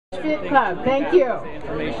Club. Thank you.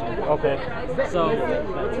 Okay. So,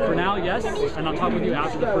 for now, yes, and I'll talk with you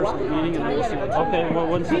after the first meeting, and then we'll see what's okay. Well,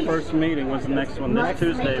 when's the first meeting? When's the next one? Next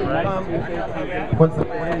Tuesday, right? What's the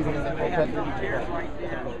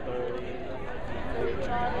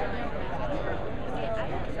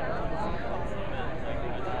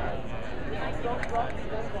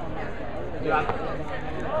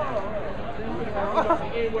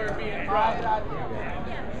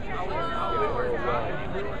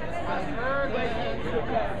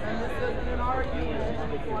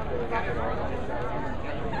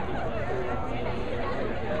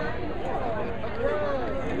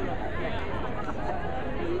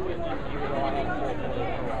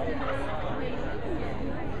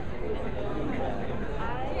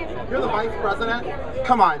You're the vice president?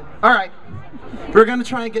 Come on. All right. We're going to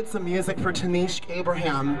try and get some music for Tanishq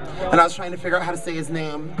Abraham, and I was trying to figure out how to say his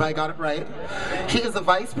name, but I got it right. He is the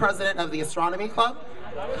vice president of the Astronomy Club,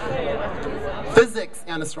 Physics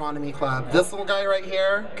and Astronomy Club. This little guy right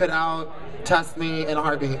here could out-test me in a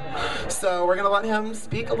heartbeat. So we're going to let him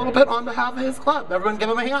speak a little bit on behalf of his club. Everyone give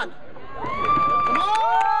him a hand. Come on!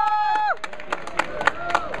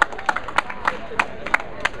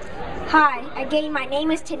 Hi, again, my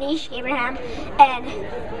name is Tanishq Abraham, and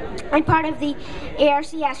I'm part of the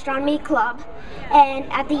ARC Astronomy Club.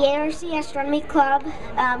 And at the ARC Astronomy Club,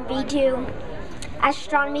 we do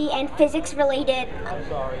astronomy and physics related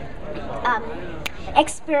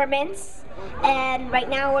experiments. And right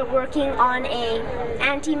now we're working on a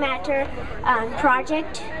antimatter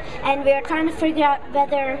project, and we're trying to figure out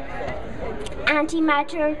whether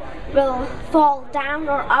antimatter will fall down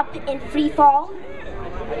or up in free fall.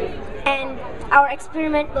 And our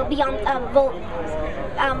experiment will be on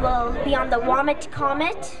the Vomit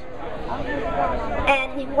Comet.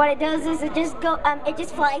 And what it does is it just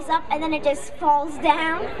flies up and then it just falls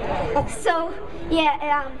down. So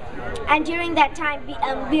yeah, and during that time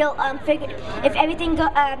we'll figure if everything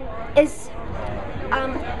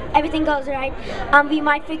everything goes right. We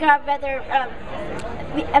might figure out whether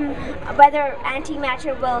whether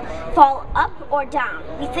antimatter will fall up or down.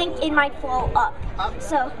 We think it might fall up.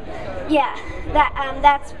 So, yeah,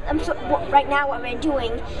 that's right now what we're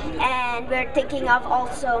doing, and we're thinking of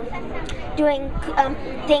also doing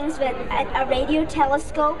things with a radio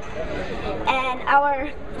telescope. And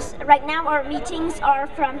right now our meetings are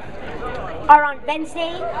on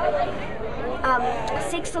Wednesday,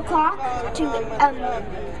 6 o'clock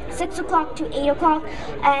to 8 o'clock,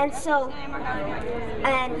 and so,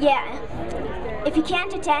 and yeah, if you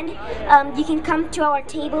can't attend, you can come to our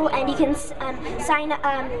table and you can sign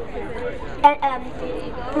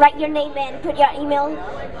write your name and put your email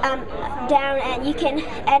down,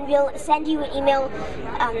 and we'll send you an email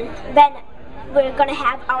when we're gonna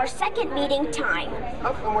have our second meeting time.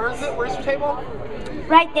 Oh, and where is it? Where's your table?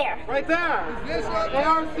 Right there. Right there.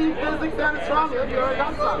 ARC Physics and Astronomy. You already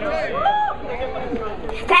got some.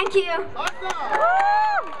 Thank you.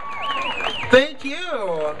 Awesome. Thank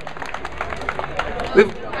you.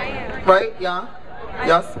 Right? Yeah.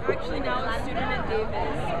 Yes. Actually, now a student at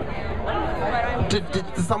Davis. Did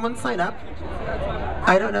someone sign up?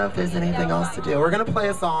 I don't know if there's anything else to do. We're going to play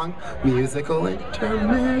a song, musical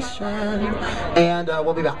intermission, and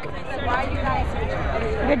we'll be back.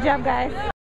 Good job, guys.